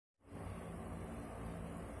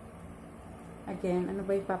Again, ano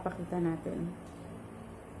ba ipapakita natin?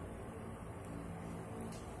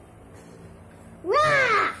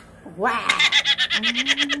 Wow! Wow!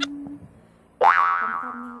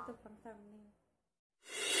 Pang-thumbnail to, pang-thumbnail.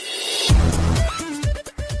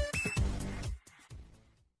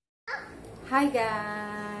 Hi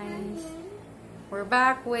guys! We're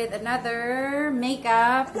back with another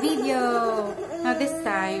makeup video. Now this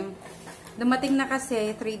time, dumating na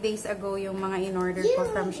kasi 3 days ago yung mga in-order ko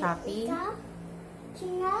from Shopee.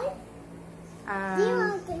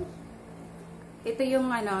 Ito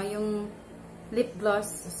yung yung lip gloss,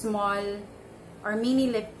 small or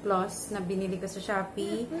mini lip gloss na binili ko sa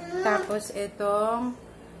Shopee. Tapos itong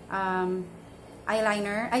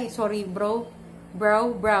eyeliner,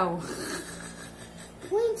 brow.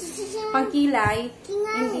 Pangkilay,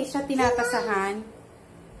 hindi siya tinatasahan.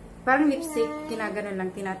 Parang lipstick, tinaganon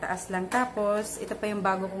lang, tinataas lang. Tapos, ito pa yung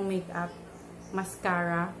bago kong makeup,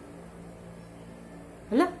 mascara.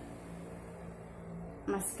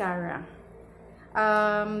 Mascara.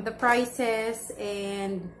 The prices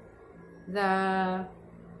and the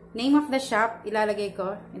name of the shop, ilalagay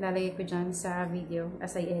ko dyan sa video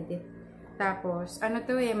as I edit. Tapos,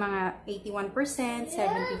 mga 81%,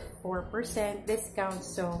 74% discount.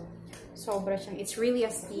 So, sobra siyang. It's really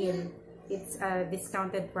a steal. It's a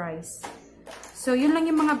discounted price. So, yun lang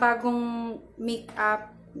yung mga bagong makeup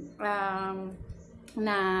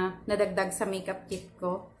na nadagdag sa makeup kit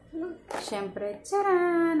ko. Siyempre,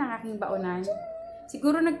 tsaran! Ang aking baonan.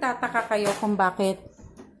 Siguro nagtataka kayo kung bakit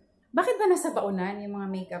ba nasa baonan yung mga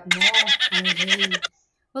makeup mo?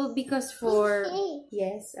 Well, because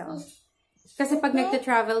yes, kasi pag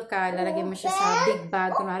nagta-travel ka, lalagay mo siya sa big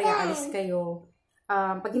bag. Kunwari, aalis kayo.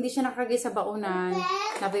 Pag hindi siya nakalagay sa baonan,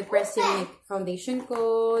 napipress yung foundation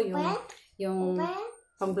ko, yung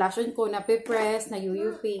pang-blushon ko, napipress,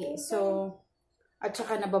 na-UUP. So, at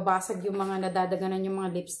saka nababasag yung mga nadadaganan yung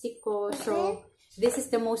mga lipstick ko. So, this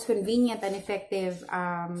is the most convenient and effective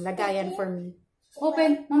lagayan for me.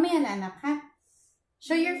 Open. Mamaya na, anak, ha?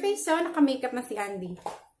 Show your face, so. Naka-makeup na si Andi.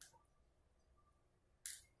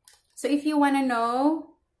 So, if you wanna know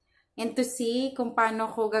and to see kung paano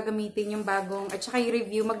ko gagamitin yung bagong, at saka yung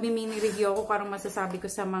review, magmi-mini review ako parang masasabi ko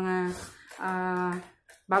sa mga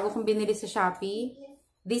bago kong binili sa Shopee.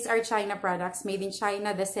 These are China products, made in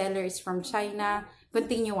China. The seller is from China.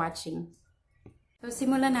 Continue watching. So,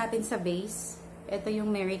 simulan natin sa base. Ito yung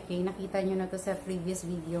Mary Kay. Nakita nyo na to sa previous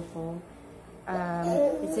video ko.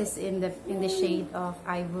 This is in the shade of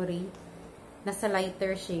ivory. Nasa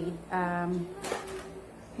lighter shade.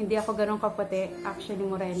 Hindi ako ganun kaputi. Actually,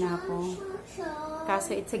 morena ako.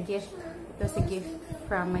 Kaso, it's a gift. It was a gift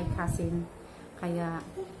from my cousin. Kaya,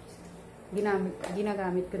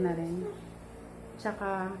 ginagamit ko na rin.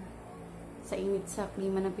 Tsaka, sa init sa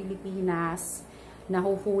klima ng Pilipinas,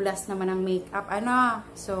 nahuhulas naman ang makeup.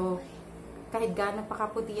 So, kahit gaano pa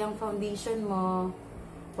kaputi ang foundation mo,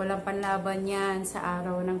 walang panlaban yan sa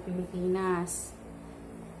araw ng Pilipinas.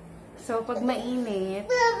 So, pag mainit,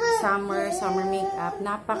 summer makeup,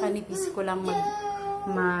 napakanipis ko lang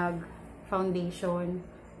mag-foundation.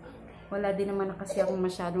 Wala din naman kasi akong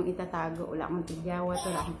masyadong itatago. Wala akong tigyawat,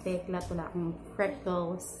 wala akong peklat, wala akong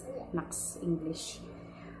freckles. Naks English.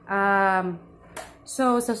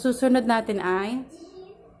 So, sa susunod natin ay,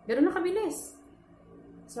 gano'n na kabilis.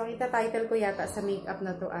 So, ang ita-title ko yata sa makeup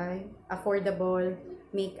na to ay Affordable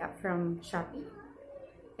Makeup from Shopee.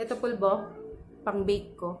 Ito pulbo,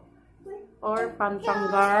 pang-bake ko. Or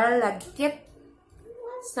pang-tanggal, lagkit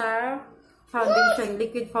sa foundation,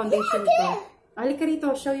 liquid foundation ko. Halika rito,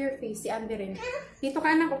 show your face, si Andi rin. Dito ka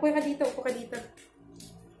anak, upo ka dito,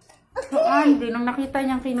 So, Andi, nung nakita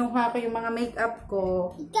niyang kinuha ko yung mga makeup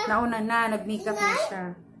ko, nauna na, nag-makeup na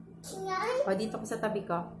siya. O, dito ko sa tabi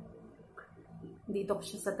ko. Dito ko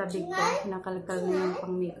siya sa tabi ko. Nakalkal na yung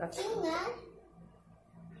pang-makeup ko.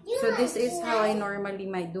 So, this is how I normally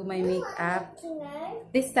do my makeup.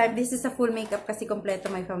 This time, this is a full makeup kasi kompleto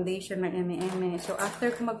my foundation, my eme-eme. So,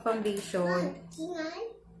 after ko mag-foundation,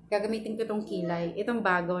 gagamitin ko itong kilay. Itong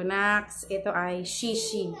bago, Nax. Ito ay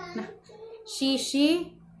Shishi.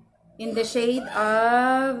 Shishi in the shade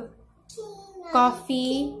of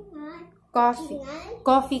coffee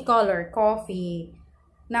color. Coffee.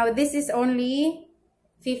 Now, this is only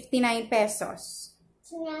 59 pesos.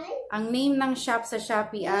 Ang name ng shop sa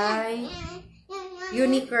Shopee ay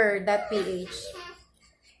uniker.ph.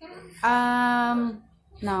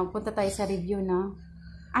 Now, punta tayo sa review, no?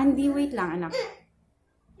 Andi, wait lang, anak.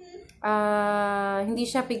 Hindi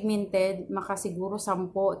siya pigmented. Makasiguro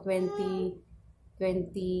 10, 20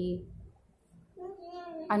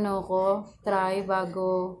 try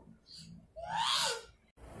bago.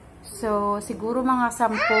 So, siguro mga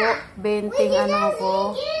 10, 20 ano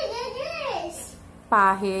ko,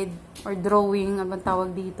 pahid or drawing, anong tawag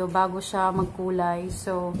dito, bago siya magkulay.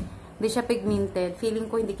 So, hindi siya pigmented. Feeling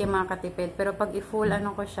ko hindi kayo makakatipid. Pero pag i-full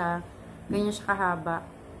ano ko siya, ganyan siya kahaba.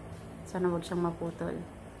 Sana wag siyang maputol.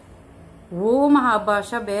 Wow, mahaba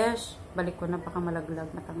siya, besh. Balik ko na, baka malaglag,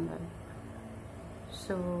 matanggal.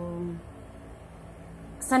 So,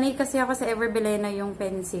 sanay kasi ako sa Everbelena yung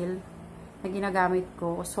pencil na ginagamit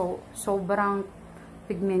ko. So, sobrang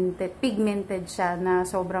pigmented siya na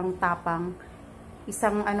sobrang tapang.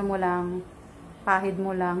 Isang ano mo lang, pahid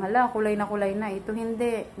mo lang. Hala, kulay na. Ito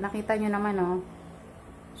hindi. Nakita nyo naman, oh.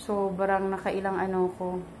 Sobrang nakailang ano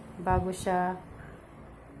ko. Bago siya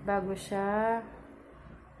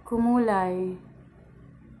kumulay.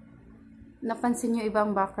 Napansin nyo iba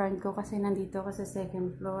ang background ko kasi nandito ako sa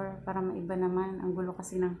second floor para maiba naman. Ang gulo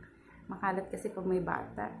kasi ng makalat kasi pag may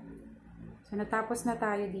bata. So, natapos na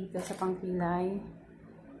tayo dito sa pangkilay.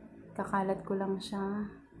 Kakalat ko lang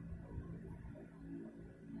siya.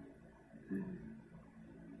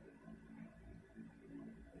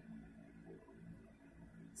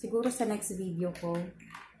 Siguro sa next video ko.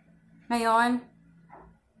 Ngayon,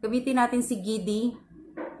 gamitin natin si Giddy.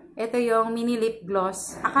 Ito yung mini lip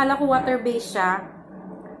gloss. Akala ko water-based siya.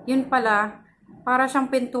 Yun pala, para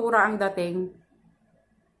siyang pintura ang dating.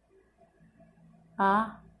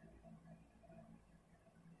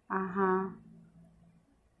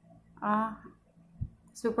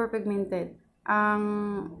 Super pigmented.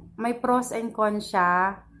 May pros and cons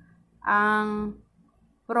siya. Ang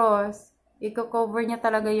pros, i-cover niya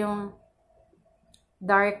talaga yung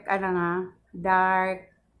dark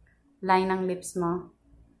line ng lips mo.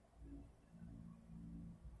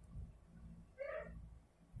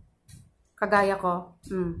 Kagaya ko,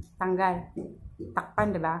 tanggal. Takpan,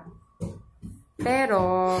 diba?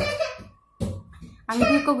 Pero, ang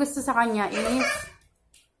hindi ko gusto sa kanya is,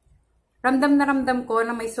 ramdam na ramdam ko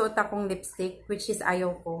na may suot akong lipstick, which is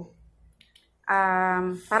ayaw ko.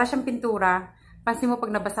 Para siyang pintura. Pansin mo pag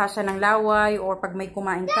nabasa siya ng laway, or pag may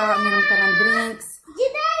kumain ka, uminom ka ng drinks,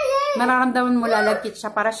 mararamdaman mo lalagkit siya,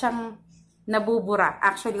 para siyang nabubura.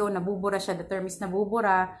 Actually, nabubura siya. The term is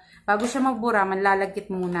nabubura. Bago siya magbura, manlalagkit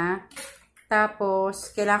muna.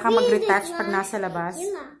 Tapos, kailangan ka mag-retouch pag nasa labas.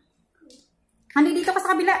 Andi, dito ka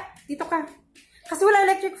sa kabila. Dito ka. Kasi wala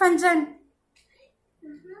electric fan dyan.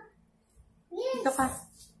 Dito ka.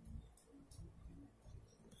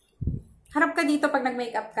 Harap ka dito pag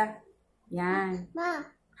nag-makeup ka. Yan.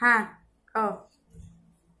 Ha? Oh.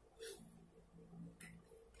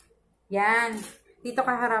 Yan. Dito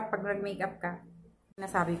ka harap pag nag-makeup ka.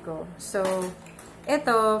 Nasabi ko. So,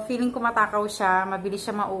 ito, feeling ko matakaw siya. Mabilis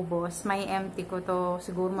siya maubos. May empty ko to.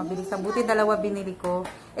 Siguro mabilis lang. Buti dalawa binili ko.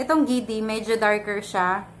 Itong Giddy, medyo darker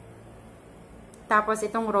siya. Tapos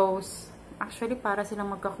itong rose. Actually, para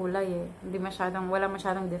silang magkakulay eh. Wala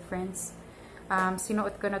masyadong difference.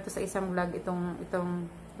 Sinuot ko na to sa isang vlog itong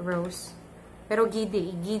rose. Pero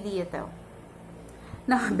Giddy ito.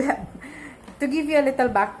 Now, to give you a little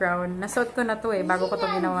background, nasuot ko na to eh, bago ko to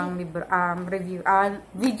ginawang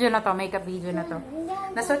video na to, makeup video na to.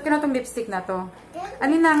 Nasuot ko na tong lipstick na to.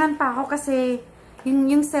 Alinlangan pa ako kasi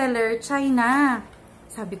yung seller, China.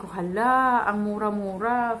 Sabi ko, hala, ang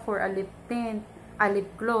mura-mura for a lip tint, a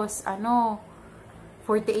lip gloss, 48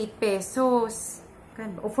 pesos.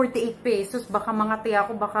 O 48 pesos, baka mangati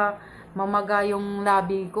ako, baka mamaga yung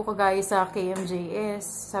labi ko kagaya sa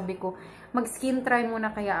KMJS. Sabi ko, mag-skin try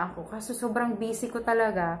muna kaya ako. Kaso sobrang busy ko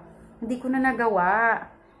talaga. Hindi ko na nagawa.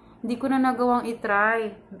 Hindi ko na nagawang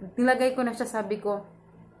i-try. Nilagay ko na siya, sabi ko.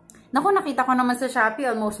 Naku, nakita ko naman sa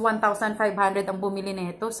Shopee, almost 1,500 ang bumili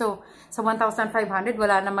nito. So, sa 1,500,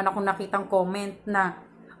 wala naman akong nakitang comment na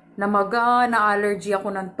namaga, na allergy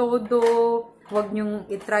ako ng todo. Huwag nyong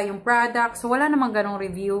i-try yung product. So, wala namang ganong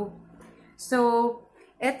review. So,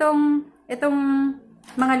 etong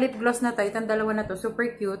mga lip gloss na to, itong dalawa na to, super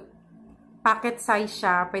cute. Pocket size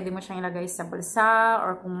siya. Pwede mo siyang ilagay sa bulsa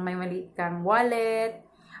or kung may maliit kang wallet.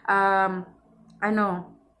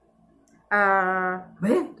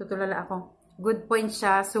 Tutulala ako. Good point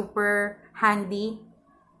siya. Super handy.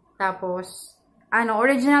 Tapos,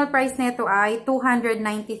 original price nito ay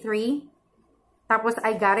 293. Tapos,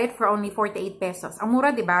 I got it for only 48 pesos. Ang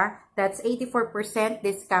mura, diba? That's 84%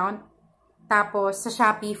 discount. Tapos, sa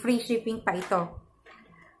Shopee, free shipping pa ito.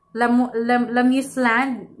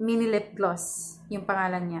 Lamusland Mini Lip Gloss. Yung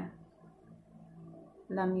pangalan niya.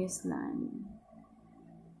 Lamusland.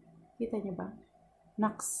 Kita niyo ba?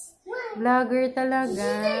 Naks. Vlogger talaga.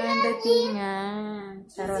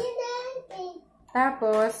 Datingan. Charot.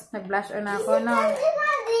 Tapos, nag-blush on ako, no?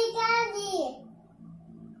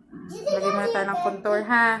 Lagay muna tayo ng contour,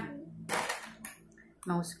 ha?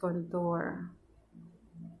 nose contour.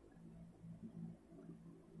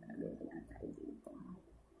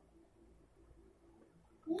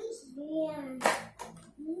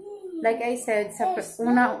 Like I said, sa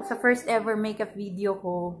first ever makeup video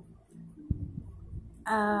ko,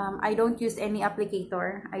 I don't use any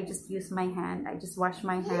applicator. I just use my hand. I just wash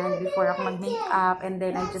my hand before ako mag-makeup, and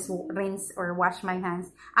then I just rinse or wash my hands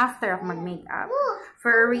after ako mag-makeup.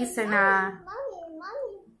 For a reason na...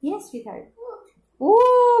 Yes, sweetheart.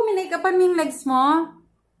 Ooh, minake-upan mo yung legs mo.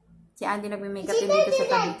 Si Andi nagme-makeup din dito sa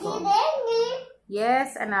tabi ko.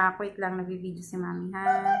 Yes, anak. Wait lang, nag-video si mami,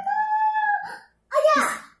 ha?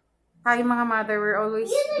 Tayo mga mother, we're always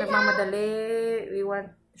nagmamadali. We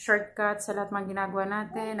want shortcuts sa lahat mga ginagawa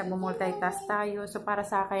natin. Nagmo-multitask tayo. So, para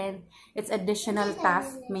sa akin, it's additional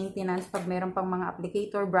task, maintenance, pag meron pang mga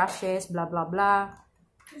applicator, brushes, blah, blah, blah.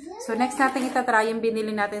 So, next natin itatry yung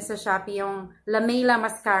binili natin sa Shopee, yung Lamela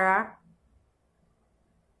Mascara.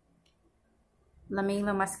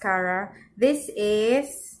 Lamela Mascara. This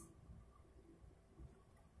is...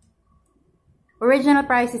 Original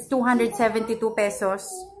price is 272 pesos.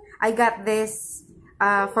 I got this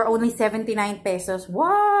for only 79 pesos.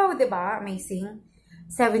 Wow! Diba? Amazing.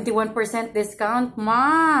 71% discount.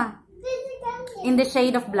 Ma! In the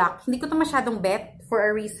shade of black. Hindi ko ito masyadong bet for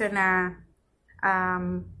a reason na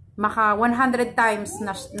maka 100 times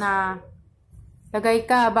na lagay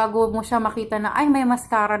ka bago mo siya makita na ay may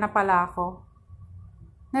mascara na pala ako.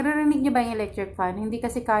 Naririnig niyo ba yung electric fan? Hindi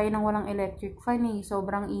kasi kaya ng walang electric fan eh.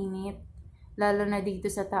 Sobrang init. Lalo na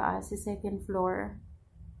dito sa taas, sa second floor.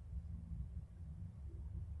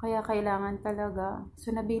 Kaya kailangan talaga. So,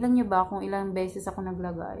 nabilang niyo ba kung ilang beses ako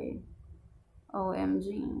naglagay? OMG.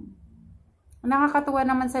 Nakakatuwa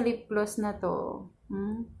naman sa lip gloss na to.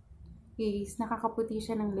 Yes, nakakaputi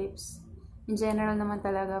siya ng lips. In general naman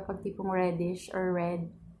talaga, pag tipong reddish or red,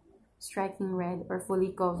 striking red, or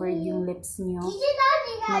fully covered yung lips niyo,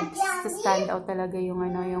 mag-stand out talaga yung,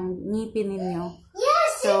 yung ngipin ninyo.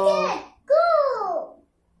 So,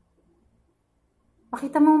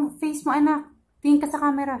 pakita mo face mo, anak. Tingin ka sa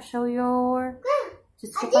camera. Show your...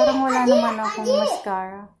 Diyos ko, parang wala naman akong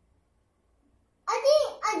mascara.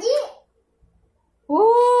 Adi!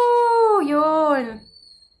 Ooh! Yun!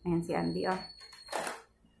 Ayan si Andi, oh.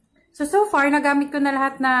 So far, nagamit ko na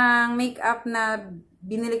lahat ng makeup na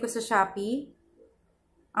binili ko sa Shopee.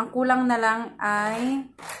 Ang kulang na lang ay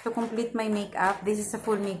to complete my makeup. This is a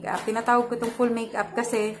full makeup. Tinatawag ko itong full makeup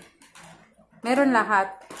kasi meron lahat.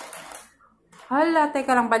 Hala,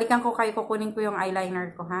 teka lang, balikan ko kayo, kukunin ko yung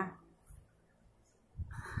eyeliner ko, ha?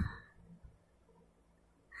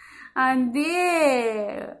 Andi!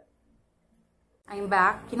 I'm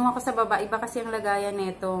back. Kinuha ko sa baba. Iba kasi ang lagayan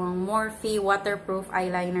nitong Morphe waterproof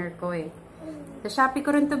eyeliner ko, eh. Sa Shopee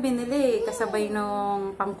ko rin to binili, kasabay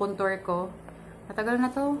nung pang-contour ko. Matagal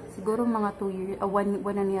na to. Siguro mga 2 years,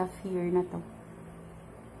 1.5 year na to.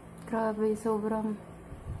 Grabe, sobrang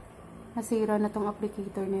nasira na tong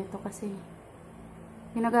applicator nito kasi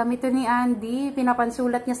ginagamit to ni Andi.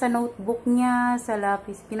 Pinapansulat niya sa notebook niya, sa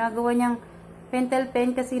lapis. Pinagawa niyang pentel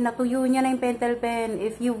pen kasi natuyo niya na yung pentel pen.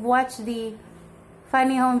 If you've watched the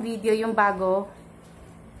Funny Home video, yung bago,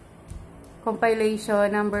 compilation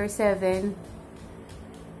number 7.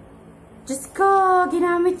 Diyos ko,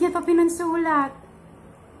 ginamit niya to, pinansulat.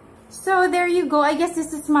 So, there you go. I guess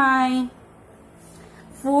this is my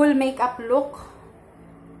full makeup look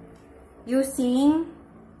using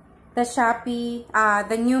the Shopee,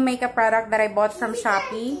 the new makeup product that I bought from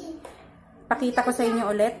Shopee. Pakita ko sa inyo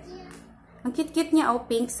ulit. Ang cute-cute niya, oh,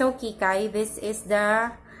 pink, so kikay. This is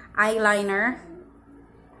the eyeliner.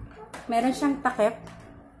 Meron siyang takip.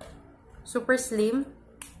 Super slim.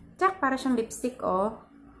 Tsak, para siyang lipstick, oh.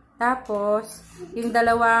 Tapos, yung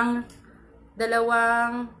dalawang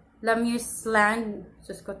Lamuse Land.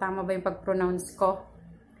 Sus ko, tama ba yung pag-pronounce ko?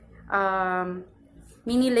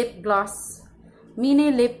 Mini lip gloss. Mini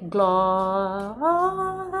lip gloss.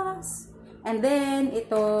 And then,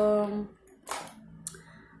 itong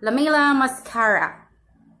Lamela Mascara.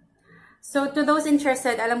 So, to those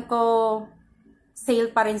interested, alam ko,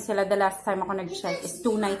 sale pa rin sila. The last time ako nag-check is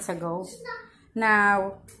 2 nights ago.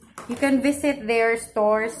 Now, you can visit their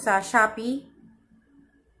stores sa Shopee.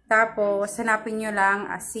 Tapos, hanapin nyo lang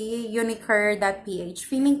si uniqure.ph.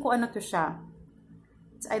 Feeling ko ano to siya.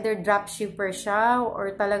 It's either dropshipper siya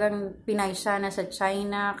or talagang Pinay siya na sa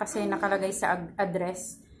China kasi nakalagay sa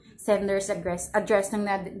address, sender's address nang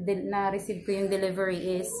na-receive ko yung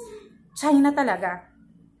delivery is China talaga.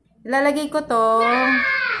 Ilalagay ko to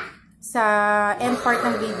sa end part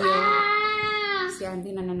ng video. Si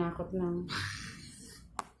Andi nananakot ng...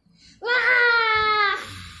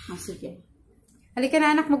 Oh, sige. Halika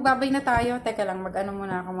na anak, magbabay na tayo. Teka lang, mag-ano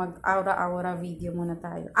muna ako, mag-aura-aura video muna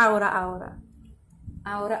tayo. Aura-aura.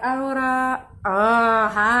 Aura-aura.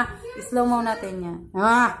 Ha? I-slow mo natin yan.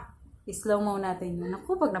 I-slow mo natin yan.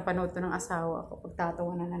 Naku, pag napanood to ng asawa ko,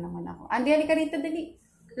 pagtatawanan na naman ako. Andi, halika dito, dali.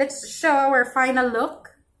 Let's show our final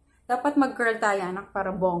look. Dapat mag-curl tayo, anak,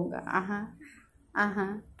 para bongga.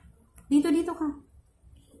 Dito ka.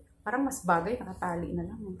 Parang mas bagay, nakatali na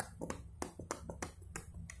lang.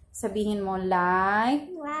 Sabihin mo, like,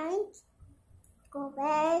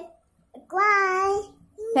 comment,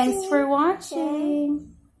 thanks for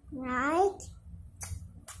watching. right,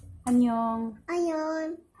 Annyeong.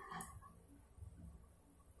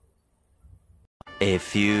 A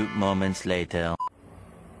few moments later.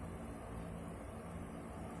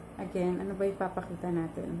 Again, ano ba ipapakita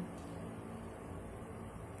natin?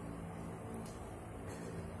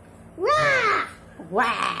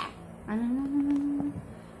 Wah! Ano?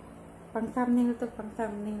 Pang thumbnail to, pang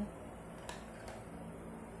thumbnail.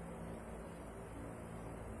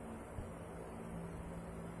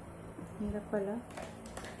 Hirap pala.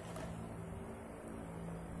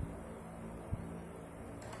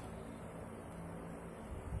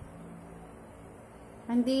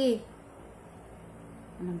 Andi!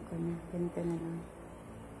 Alam ko na. Ganito na lang.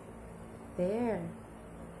 There.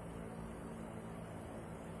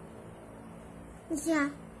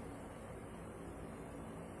 yeah.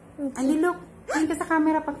 Andi, look. Tingin ka sa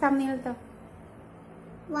camera pag thumbnail to.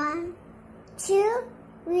 1,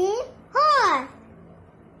 2, 3, 4.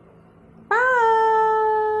 Bye!